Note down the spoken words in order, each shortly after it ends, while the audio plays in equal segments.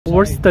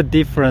What's the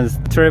difference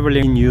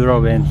traveling in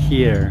Europe and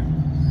here?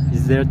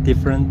 Is there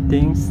different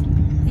things?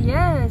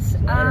 Yes,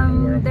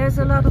 there's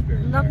a lot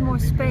more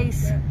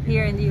space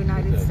here in the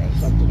United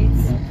States.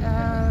 It's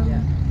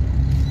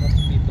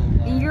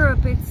in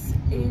Europe. It's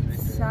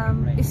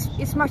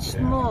much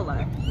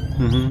smaller,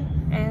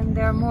 and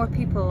there are more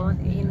people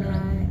in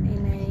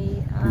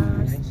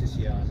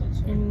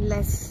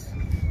less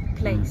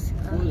place.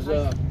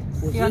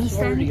 You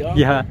understand?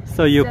 Yeah.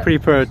 So you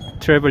prefer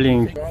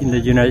traveling in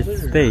the United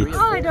States?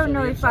 Oh, I don't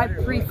know if I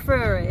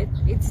prefer it.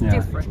 It's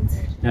different.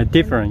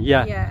 Different.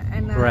 Yeah. Yeah,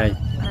 and right.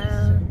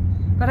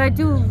 But I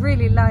do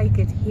really like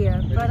it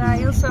here. But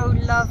I also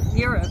love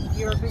Europe.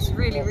 Europe is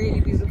really,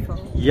 really beautiful.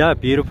 Yeah,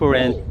 beautiful,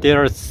 and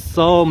there are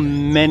so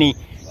many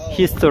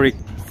historic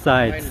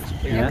sites.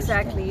 Yeah?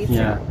 Exactly. It's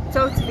a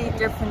totally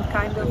different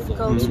kind of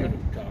culture.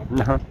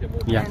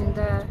 Yeah. And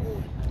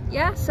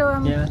yeah, so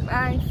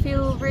I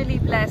feel really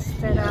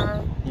blessed that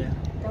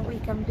that we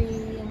can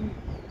be in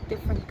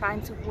different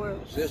kinds of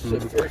worlds.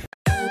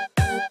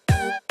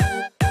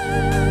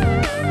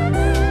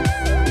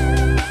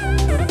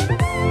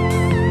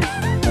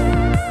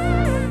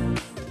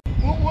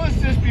 What was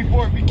this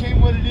before it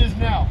became what it is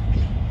now?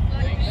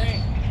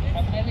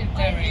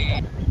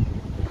 Military.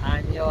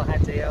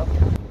 안녕하세요.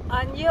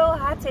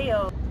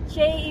 안녕하세요.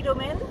 제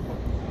이름은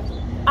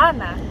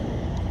Anna.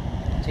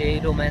 제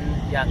이름은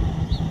양.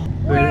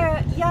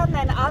 We're Jan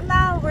and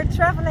Anna. We're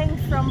traveling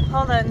from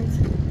Holland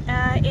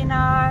in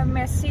our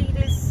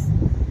Mercedes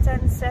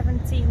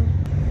 1017,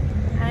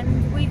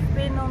 and we've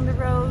been on the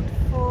road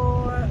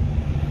for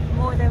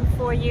more than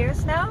 4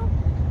 years now,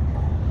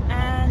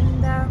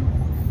 and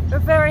we're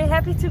very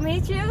happy to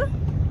meet you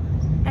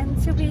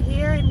and to be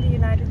here in the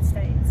United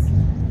States.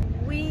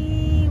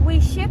 We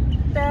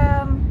shipped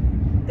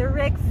the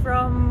rig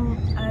from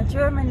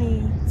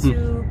Germany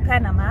to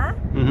Panama,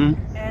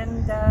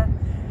 and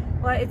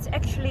well, it's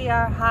actually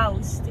our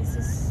house.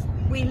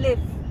 We live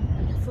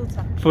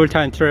full-time.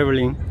 Full-time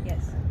traveling.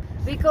 Yes.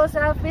 Because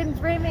I've been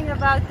dreaming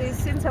about this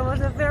since I was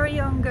a very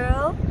young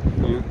girl.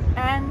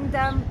 And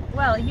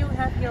well, you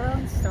have your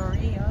own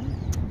story, Jan.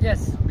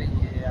 Yes,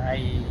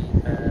 I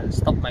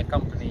stopped my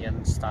company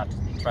and started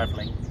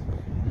traveling.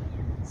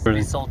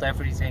 We sold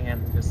everything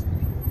and just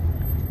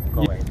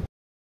go away.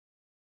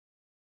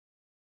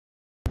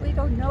 We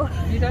don't know.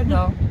 We don't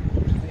know.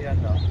 We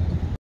don't know.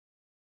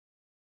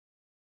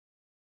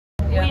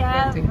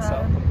 Yeah, we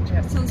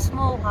have so. 2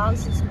 small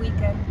houses we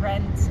can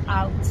rent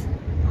out.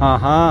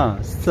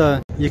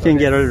 So you can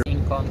get a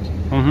income,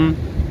 and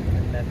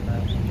then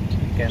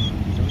we can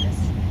do this.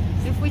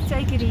 If we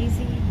take it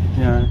easy,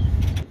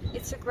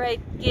 it's a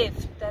great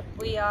gift that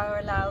we are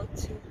allowed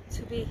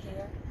to be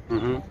here.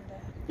 And,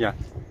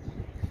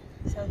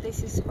 so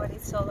this is what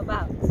it's all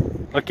about.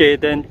 Okay,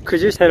 then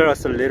could you tell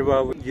us a little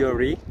about your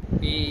rig?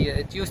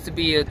 It used to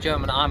be a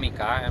German army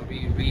car, and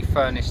we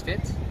refurnished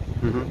it.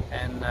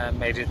 And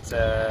made it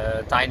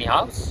a tiny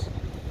house,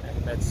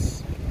 and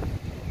that's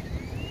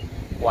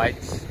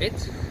quite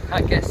it,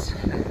 I guess.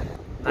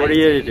 What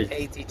year is it?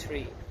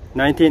 1983.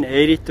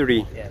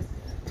 1983. Yes,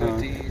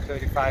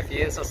 35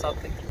 years or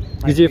something.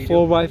 Is it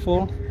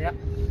 4x4? Yeah.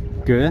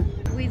 Good.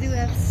 We do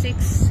have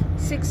six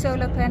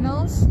solar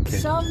panels. Okay.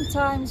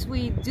 Sometimes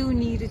we do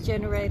need a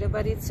generator,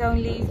 but it's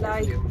only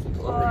like,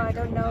 I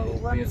don't know,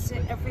 once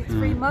every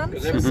 3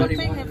 months or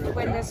something,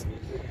 when there's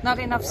not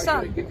enough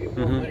sun. But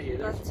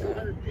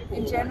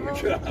in general,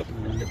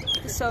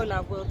 the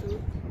solar will do.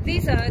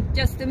 These are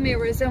just the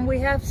mirrors, and we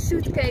have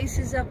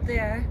suitcases up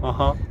there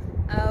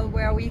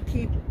where we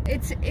keep.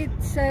 It's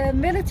a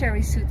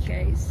military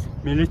suitcase.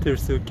 Military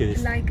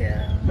suitcase. Like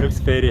looks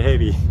very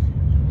heavy.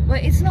 Well,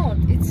 it's not.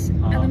 It's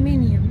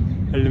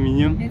aluminium.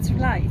 Aluminium. It's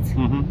light.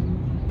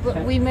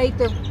 But we made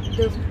the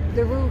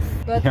roof,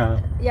 but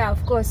yeah,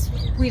 of course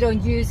we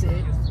don't use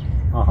it.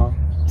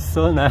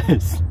 So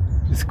nice.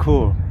 It's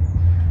cool.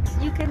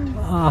 You can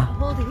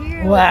hold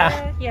here. Wow.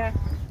 Yeah.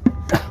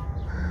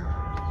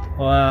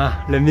 Wow.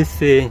 Let me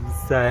see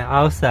inside,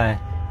 outside.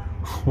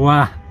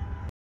 Wow.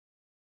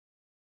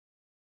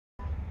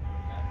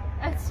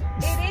 It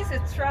is a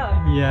truck.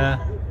 Yeah.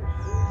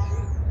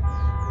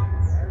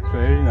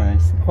 Very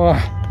nice. Wow.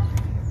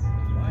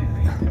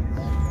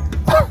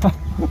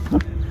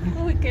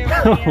 Oh,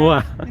 careful, yeah.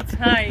 Wow. It's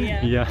high,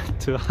 yeah. Yeah,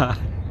 too high.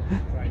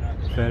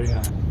 Very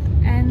high.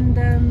 And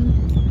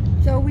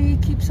so we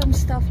keep some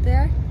stuff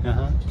there.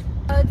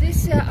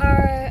 These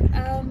are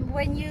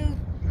when you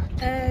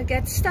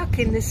get stuck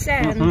in the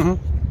sand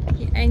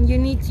and you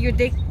need to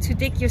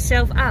dig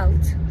yourself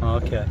out.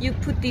 Okay. You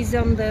put these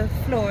on the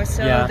floor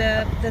so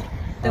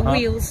the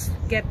wheels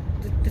get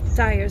the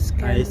tires.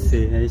 I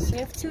see. We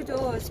have 2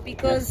 doors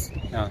because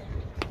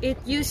it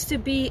used to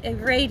be a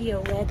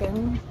radio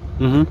wagon.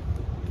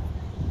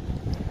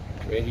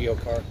 Radio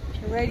car.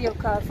 A radio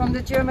car from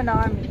the German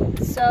army.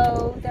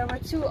 So there were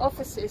 2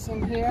 offices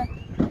in here.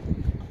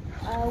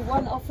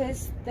 One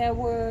office, there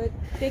were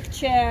big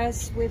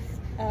chairs with,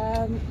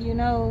 you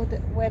know,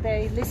 where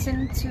they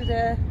listen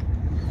to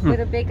with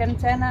a big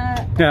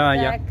antenna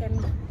back,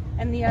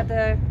 and the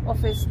other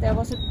office there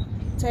was a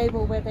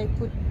table where they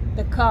put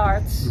the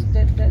cards,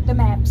 the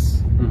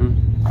maps,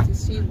 to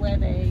see where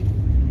they.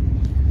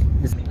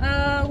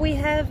 We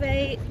have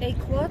a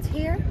quad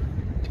here,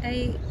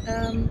 a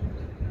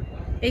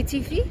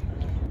ATV.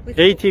 With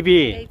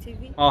ATV.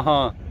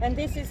 ATV. And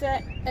this is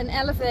an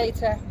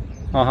elevator.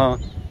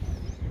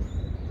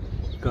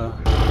 Go.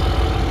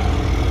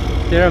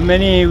 There are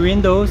many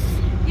windows.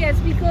 Yes,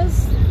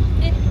 because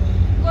it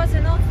was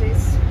an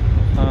office.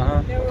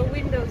 There were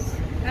windows,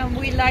 and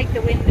we like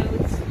the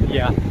windows.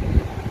 Yeah.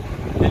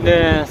 And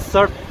then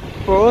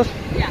surfboard.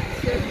 Yeah,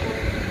 surfboard.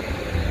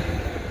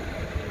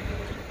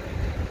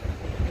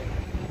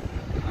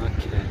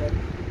 Okay.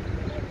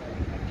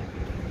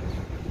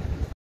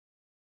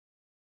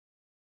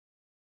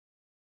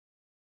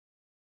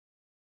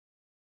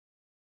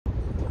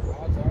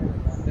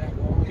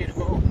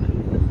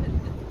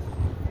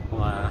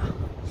 Wow.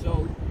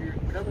 So you're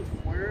coming from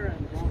where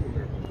and going to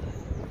where?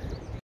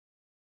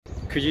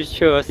 Could you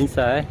show us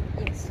inside?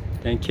 Yes.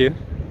 Thank you.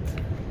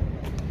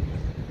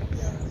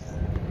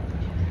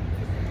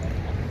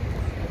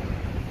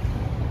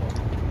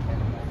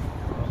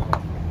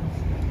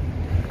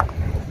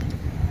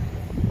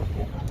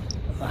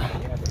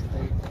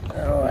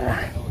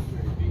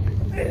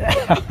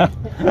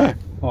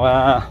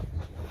 Wow.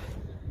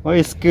 Oh,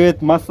 it's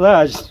good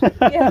massage.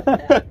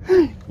 Yeah.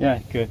 Yeah,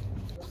 good.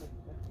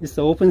 It's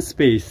open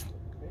space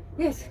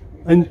Yes.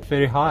 and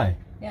very high.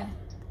 Yeah.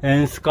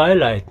 And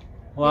skylight.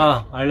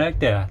 Wow, I like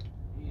that.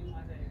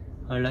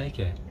 I like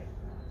it.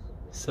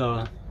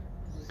 So,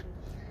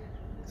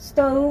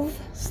 Stove.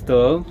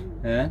 stove,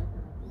 yeah,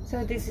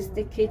 So this is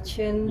the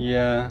kitchen.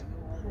 yeah,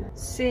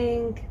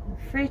 Sink.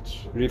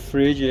 Fridge.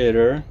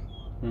 refrigerator.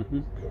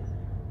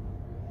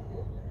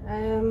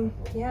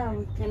 Yeah.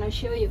 Can I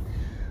show you?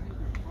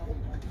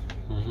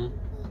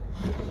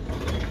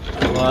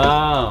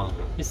 Wow,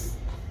 it's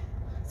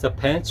a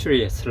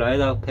pantry,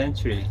 slide out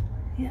pantry.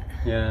 Yeah.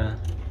 Yeah,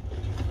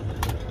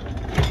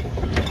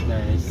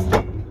 nice.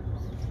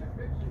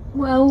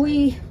 Well,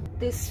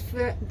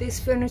 this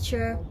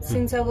furniture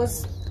since I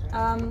was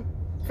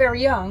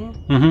very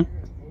young,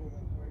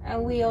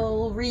 and we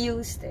all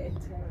reused it.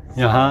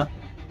 Yeah,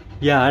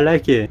 yeah, I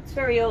like it. It's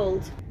very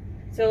old,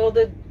 so all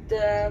the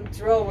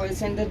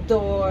drawers and the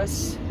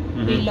doors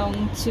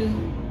belong to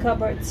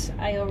cupboards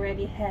I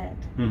already had.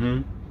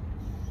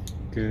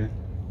 Good.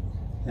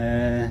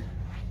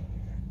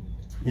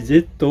 Is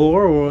it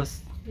door or?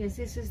 Yes,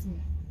 this is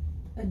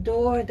a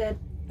door that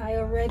I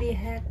already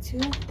had too.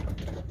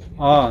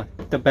 Oh,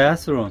 the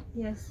bathroom.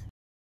 Yes.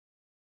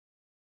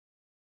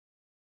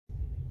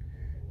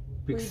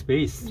 Big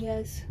space.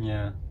 Yes.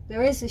 Yeah.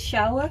 There is a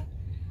shower,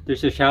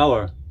 There's a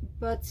shower.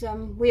 but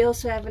we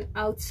also have an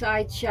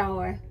outside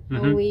shower,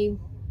 and we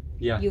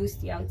Yeah. use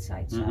the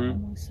outside shower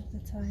most of the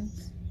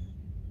times.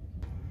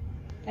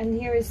 And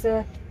here is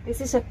this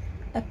is a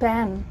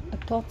pan, a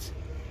pot.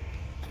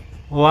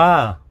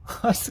 Wow,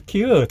 that's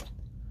cute.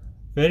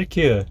 Very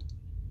cute.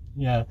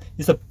 Yeah,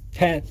 it's a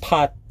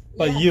pot,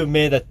 but Yeah. you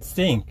made a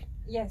sink.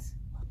 Yes.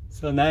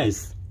 So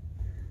nice.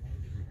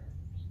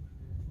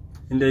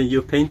 And then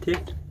you paint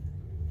it?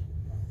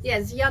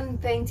 Yes, Jan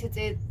painted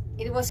it.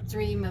 It was a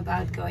dream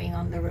about going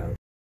on the road.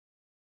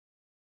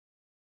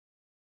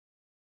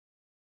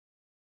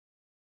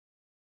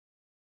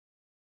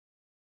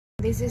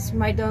 This is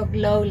my dog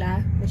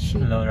Lola, but she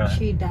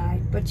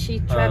died, but she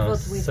traveled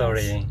with us.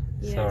 Sorry,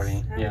 Yes,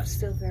 sorry. I'm Yeah.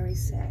 still very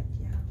sad.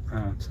 Yeah, Oh,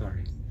 I'm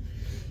sorry.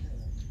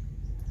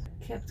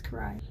 kept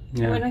crying.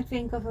 Yeah. When I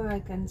think of her, I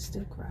can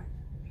still cry.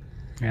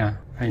 Yeah,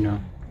 I know.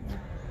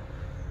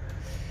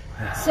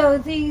 So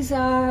these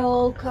are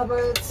all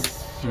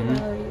cupboards, you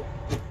know.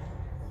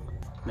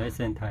 Nice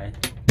and tight.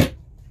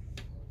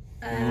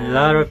 A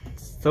lot of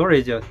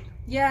storage.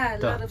 Yeah, a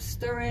stuff. lot of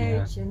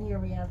storage, and here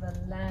we have a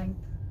lamp.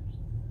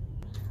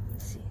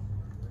 Let's see,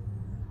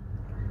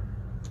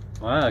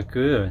 Wow,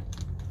 good.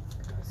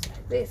 goes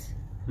like this.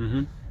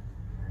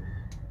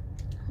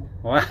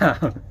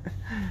 Wow.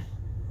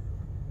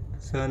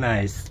 So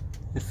nice.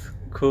 It's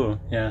cool.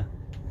 Yeah.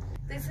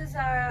 This is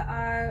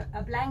our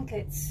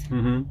blankets.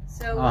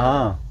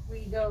 So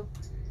we go.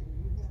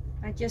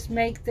 I just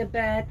make the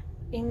bed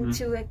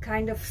into a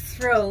kind of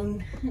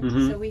throne,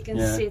 so we can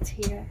sit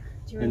here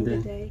during the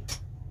day.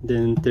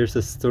 Then there's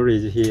a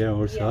storage here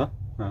also.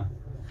 Oh,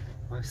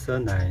 so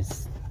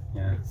nice.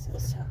 Yeah. So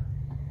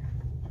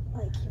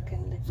like you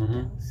can lift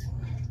those.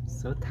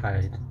 So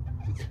tight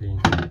and clean.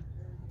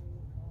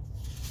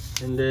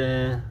 And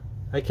then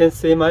I can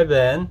see my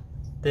van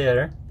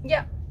there.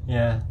 Yeah.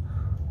 Yeah.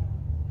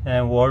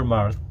 And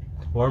Walmart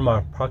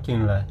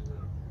parking lot.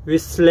 We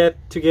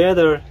slept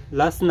together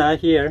last night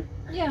here.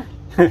 Yeah.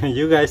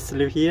 You guys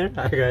sleep here?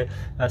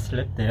 I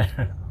slept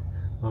there.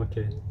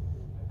 Okay.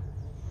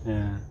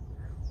 Yeah.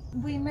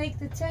 We make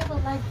the table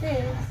like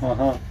this,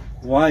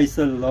 Why it's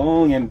so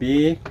long and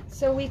big?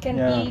 so we can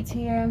Yeah. eat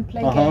here and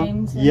play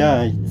games. And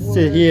Yeah,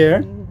 sit work here.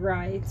 and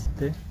write.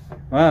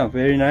 Wow,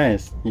 very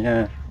nice.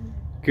 Yeah,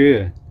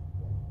 good.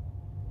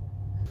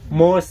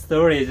 More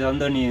storage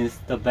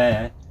underneath the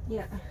bed.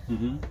 Yeah.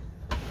 And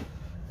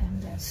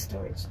there's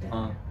storage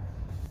there.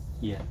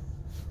 Yeah.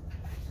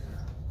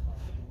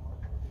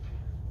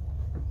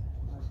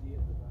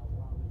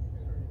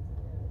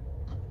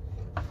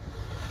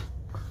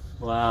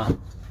 Wow,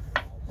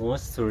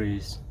 moisture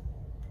is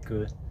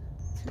good.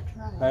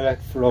 I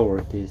like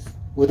floor, this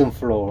wooden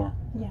floor.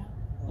 Yeah.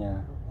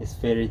 Yeah, it's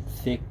very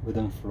thick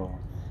wooden floor.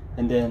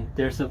 And then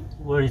there's a,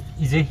 what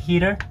is it,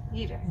 heater?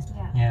 Heater,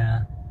 yeah. Yeah.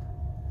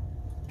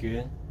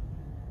 Good.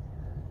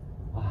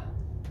 Wow,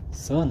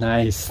 so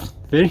nice.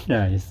 Very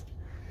nice.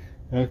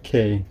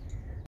 Okay.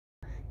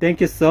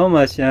 Thank you so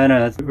much,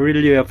 Anna.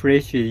 Really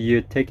appreciate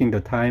you taking the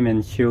time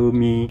and show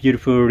me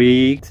beautiful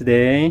rig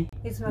today.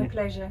 It's my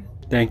pleasure.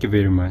 Thank you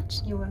very much.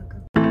 You're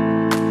welcome.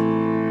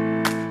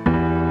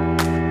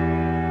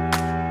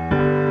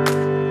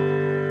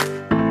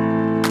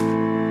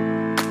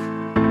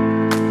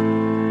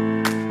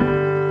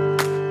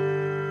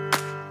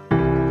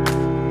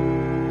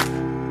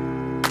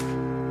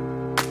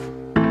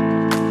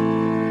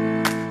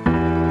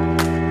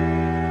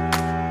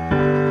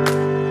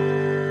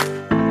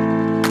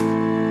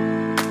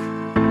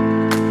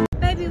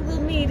 Maybe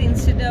we'll meet in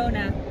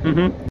Sedona.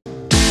 Mm-hmm.